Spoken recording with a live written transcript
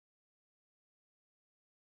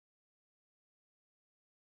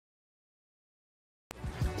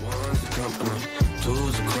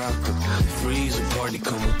freeze a party,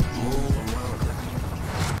 come move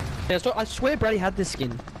around. Yeah, so I swear Brady had this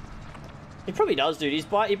skin. He probably does, dude. He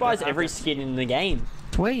buys every skin in the game.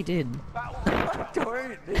 I swear he did.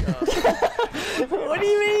 What do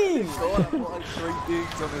you mean? God, I bought like 3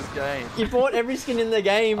 things on this game. You bought every skin in the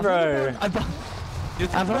game, bro.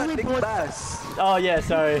 I've only bought. Oh yeah,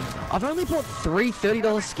 sorry. I've only bought 3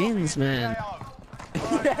 $30 skins, man.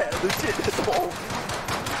 Yeah, legit, that's all.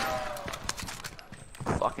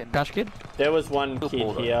 Fucking Crash kid. There was one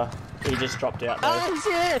kid here. He just dropped out though. Oh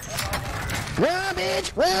shit! Run,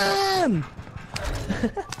 bitch, run!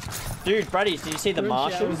 Dude, Brady, did you see the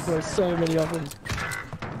marshals? There's so many of them.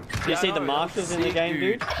 Did you see the marshals in the game,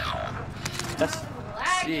 dude? That's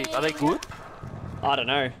sick. Are they good? I don't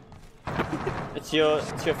know. It's your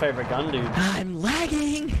favorite gun, dude. I'm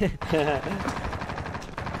lagging.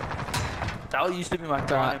 That used to be my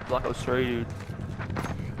prime Black Ops 3, dude.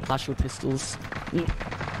 Marshall pistols.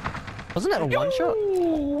 Wasn't that a one shot?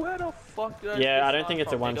 Where the fuck did Yeah, I don't think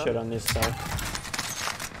it's a one shot on this though.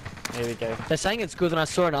 Here we go. They're saying it's good. When I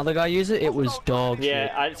saw another guy use it, it was dog shit.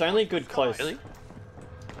 Yeah, it's only good close. Really?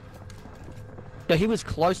 No, he was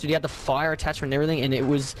close, dude. He had the fire attachment and everything, and it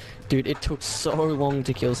was, dude, it took so long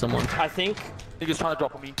to kill someone. I think. Niggas trying to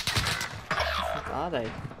drop on me. What are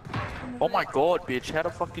they? Oh my god, bitch. How the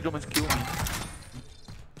fuck did you almost kill me?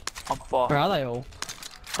 I'm fucked. Where are they all?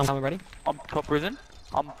 I'm coming, ready? I'm top prison.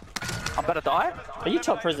 I'm about to die. Are you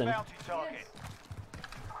top prison? What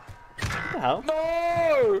the hell?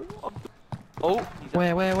 No! Oh.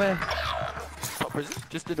 Where? Top prison?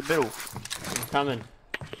 Just in the middle. I'm coming.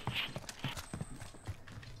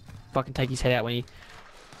 Fucking take his head out when he...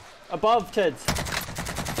 Above, Teds.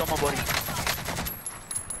 It's on my body.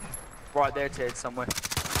 Right there, Ted, somewhere.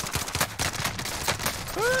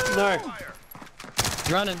 No.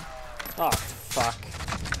 He's running. Oh, fuck.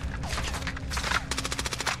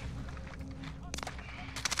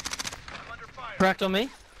 Cracked on me.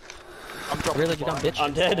 I'm dropping. Really, you dumb bitch.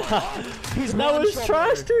 I'm dead. He's That was one-shot,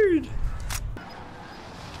 trash, bro. dude.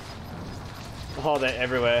 Oh, they're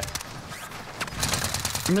everywhere.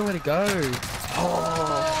 I don't know where to go.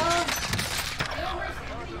 Oh.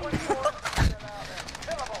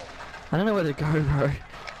 I don't know where to go, bro.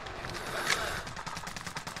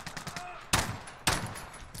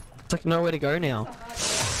 It's like nowhere to go now.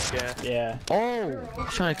 Yeah. Oh,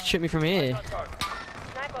 he's trying to shoot me from here.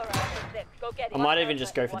 I might even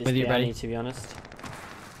just go for this With you, bounty, Brady. to be honest.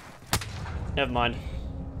 Never mind.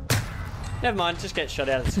 Never mind, just get shot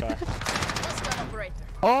out of the sky.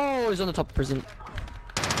 Oh, he's on the top of prison.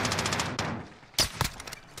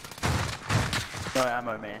 No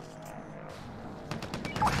ammo, man.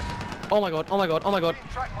 Oh my god, oh my god, oh my god.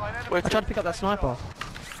 Where's I tried to pick up that sniper.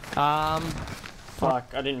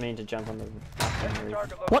 Fuck, I didn't mean to jump on the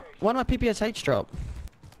roof. What? Why did my PPSH drop?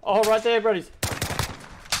 Oh, right there, buddies.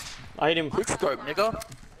 I hit him. quick scope, nigga?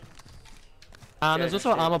 There's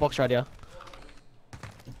also an armor box right here.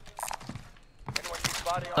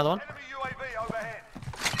 Another one?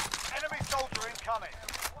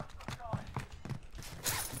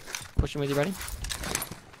 Push him with you, ready?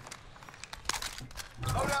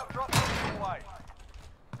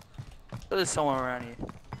 There's someone around here.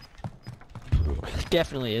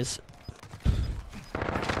 Definitely is.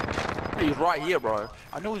 He's right here, bro.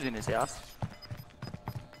 I knew he was in his house.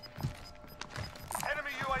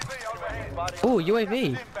 Oh,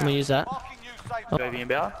 UAV. I'm gonna use that. UAV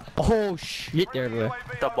inbound. Oh shit, they're everywhere.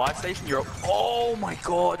 The buy station, you're. Oh my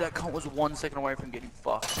god, that cunt was 1 second away from getting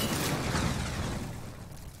fucked.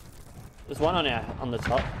 There's one on the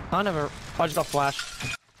top. I just got flashed.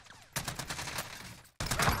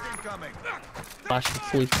 Flash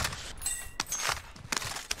fully.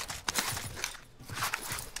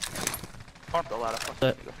 Climb the ladder, fuck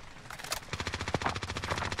But- nigga.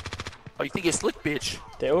 Oh, you think you're slick, bitch?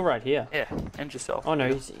 They're all right here. Yeah, end yourself. Oh no,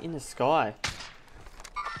 he's in the sky.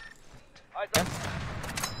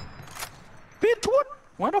 Bitch, what?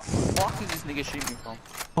 Where the fuck is this nigga shooting me from?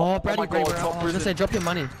 Oh, Brady, my Brady, God, I top was gonna prison. say, drop your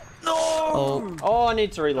money. No! Oh, Oh, I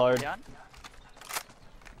need to reload. Down?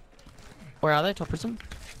 where are they? Top prison?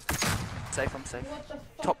 Safe, I'm safe.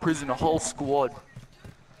 Top prison, a whole squad.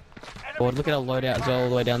 Oh, look at our loadout as well, all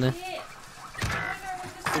the way down there.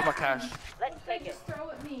 Where's my cash? Let's take it.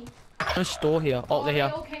 Throw at me. No store here. Oh, they're They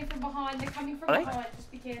here. all came from behind. They're coming from Are they? behind.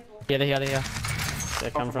 Just be careful. Yeah, they're here, they're here. They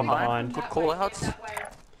come from behind. behind. Good That call way, outs. that way.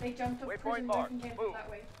 They jumped off prison. They can get that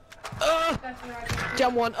way. Ah! That's where I go.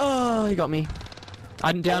 Down one. Oh, he got me.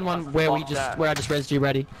 I'm down one where fuck that. I just rezzed you,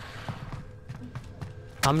 ready.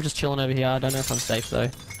 I'm just chilling over here. I don't know if I'm safe though.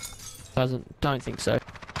 Don't think so.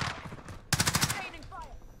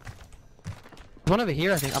 One over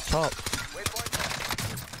here, I think, up top.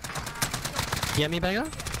 get me, Banger?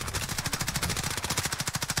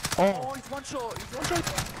 Oh, he's one shot. He's one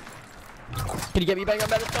shot. Can you get me, Banger? I'm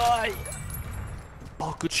about to die.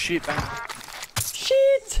 Oh, good shit, man.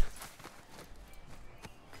 Shit!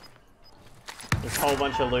 There's a whole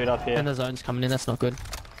bunch of loot up here. And the zone's coming in, that's not good.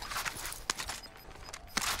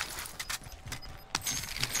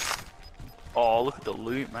 Oh, look at the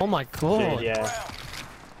loot, man. Oh my god. Dude, yeah.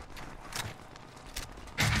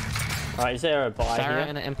 Alright, is there a buy Sarah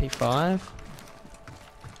here? and an MP5.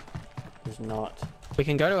 There's not. We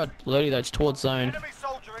can go to a loadie though, it's towards zone. Oh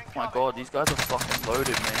my god, these guys are fucking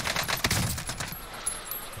loaded, man.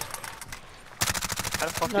 How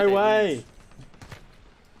the fuck No did they way! lose?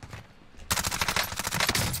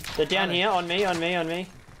 They're down here, on me.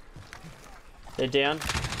 They're down.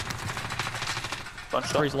 One For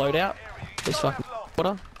shot. his loadout. He's fucking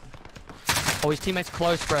water. Oh, his teammate's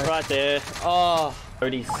close, bro. Right there. Oh,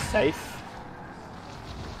 already safe.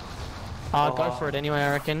 Go for it anyway,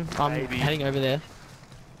 I reckon. I'm Maybe. heading over there.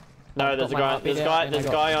 No, I've there's a got my guy. heartbeat There's a out guy. and There's I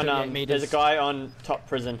a got guy 38 on. meters. There's a guy on top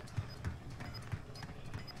prison.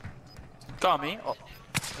 Got me. Oh,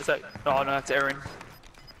 is that? Oh no, that's Aaron.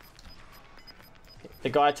 The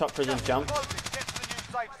guy top prison jumped.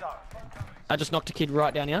 I just knocked a kid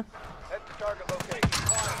right down here.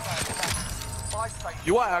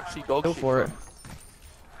 You are actually dog Go shit, for bro.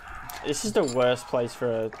 it. This is the worst place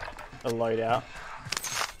for a loadout.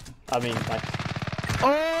 I mean, like,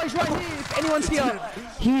 Oh, he's right here. If anyone's here,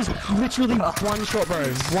 he's literally one shot, bro.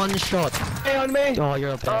 One shot. Hey, on me. Oh,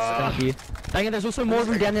 you're the best. Thank you. Dang it, there's also more of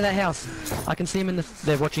them down near that house. I can see them in the.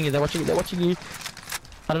 They're watching you. They're watching you. They're watching you.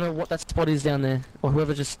 I don't know what that spot is down there, or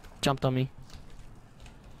whoever just jumped on me.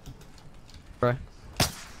 Bro.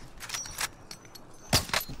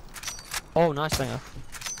 Oh, nice Banger.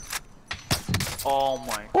 Oh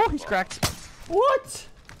my. Oh, he's cracked. what?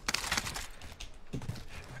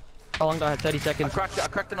 How long do I have? 30 I seconds.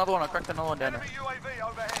 cracked another one. I cracked another one down there.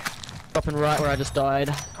 Dropping right where I just died.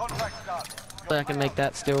 So I can make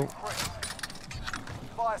that still.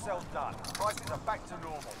 Fire sales done. Prices are back to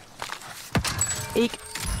normal. Eek.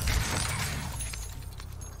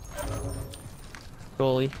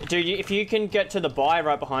 Goalie. Dude, if you can get to the buy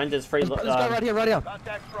right behind, there's free. Let's go right here, right here.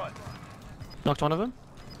 Contact front. Knocked one of them.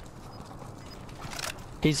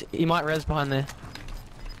 He might res behind there.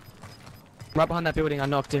 Right behind that building, I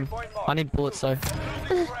knocked him. I need bullets though.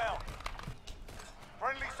 Friendly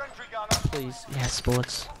sentry gunner. Please. Yes,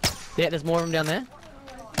 bullets. Yeah, there's more of them down there. Enemy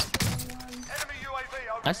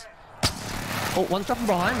UAV over. Nice. Oh, one's dropping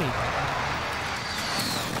behind me.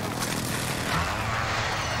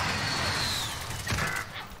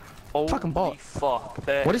 Fucking bot. Holy fuck.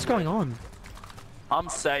 They're What is going everywhere. on? I'm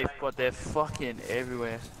safe, but they're fucking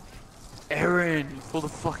everywhere. Aaron, for the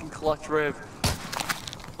fucking clutch rev.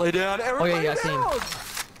 Lay down, Aaron. Oh, yeah, lay yeah, I see him. down.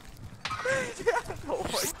 Lay down. Oh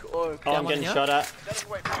my god. Oh, Down I'm one getting here. shot at.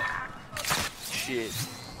 Shit.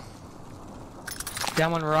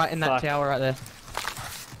 Down one right in that Fuck. tower right there.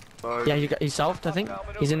 Bro. Yeah, he's selfed, I think.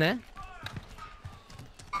 He's in there.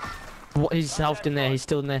 What? He's selfed in there. He's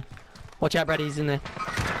still in there. Watch out, Brady. He's in there.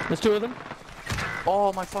 There's two of them.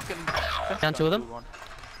 Oh my fucking. Down two of them.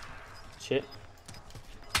 Shit.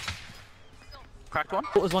 Cracked one.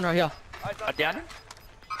 Oh, there's one right here. I down him.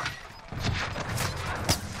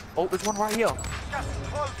 Oh, there's one right here.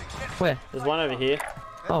 Where? There's one over here.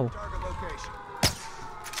 Oh.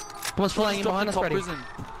 Someone's flying in Stop behind us, top Brady. prison.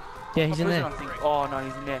 Yeah, he's Top in prison, there. I think. Oh no,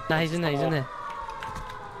 he's in there. Nah, he's in there. He's in there.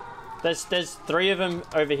 There's three of them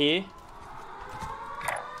over here.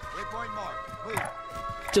 Waypoint mark. Move.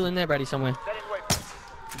 Still in there, Brady, somewhere. Setting waypoint.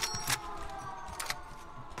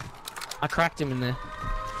 I cracked him in there.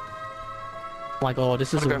 Oh my god,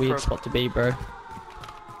 this is Wanna a go weird for a- spot to be, bro.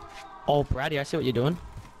 Oh, Brady, I see what you're doing.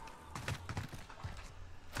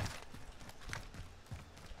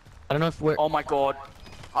 I don't know if we're... Oh my god.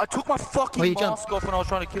 I took my Where fucking you jump? mask off when I was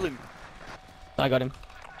trying to kill him. I got him.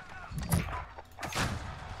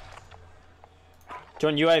 Do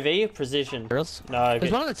you want UAV or precision? Girls. No, There's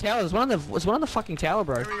good. one on the tower. There's one on the fucking tower,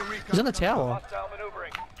 bro. He's on the tower. Hostile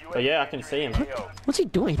maneuvering. Oh yeah, I can see him. What's he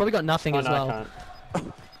doing? He's probably got nothing Oh as no, well. I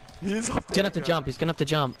can't. He's up He's gonna have to jump. He's gonna have to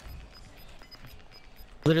jump.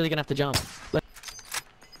 Literally gonna have to jump.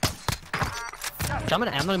 I'm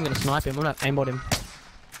not even gonna snipe him. I'm gonna aimbot him.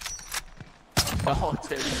 Oh,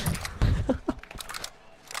 dude.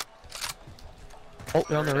 Oh,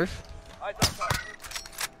 they're on the roof.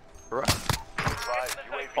 Right.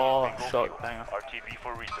 Oh, shot. Banger. RTB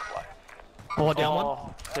for resupply. Oh, down one.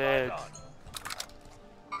 Oh, dead.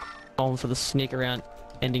 Going for the sneak around,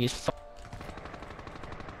 ending his.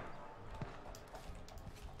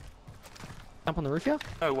 Jump on the roof here?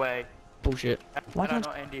 No way. Bullshit. Why Can I can't?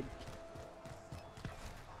 not end him?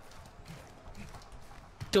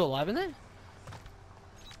 Still alive in there?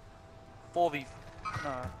 4v.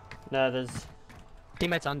 No. No, there's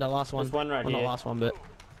Teammates under, last one. There's one right well, here. Not last one, but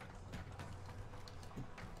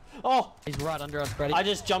oh! he's right under us, Brady. I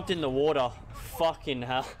just jumped in the water. Fucking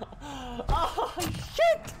hell. Oh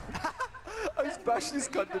shit! I just bashed this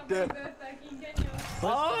guy to death. Oh,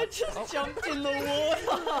 I just jumped in the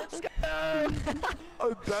water.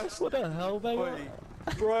 I bashed. What the hell, baby?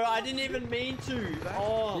 Wait. Bro, I didn't even mean to.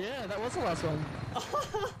 Oh. Yeah, that was the last one.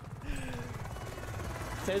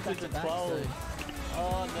 10 to 12.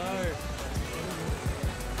 Oh no.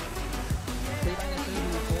 They bang us into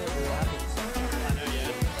the floor.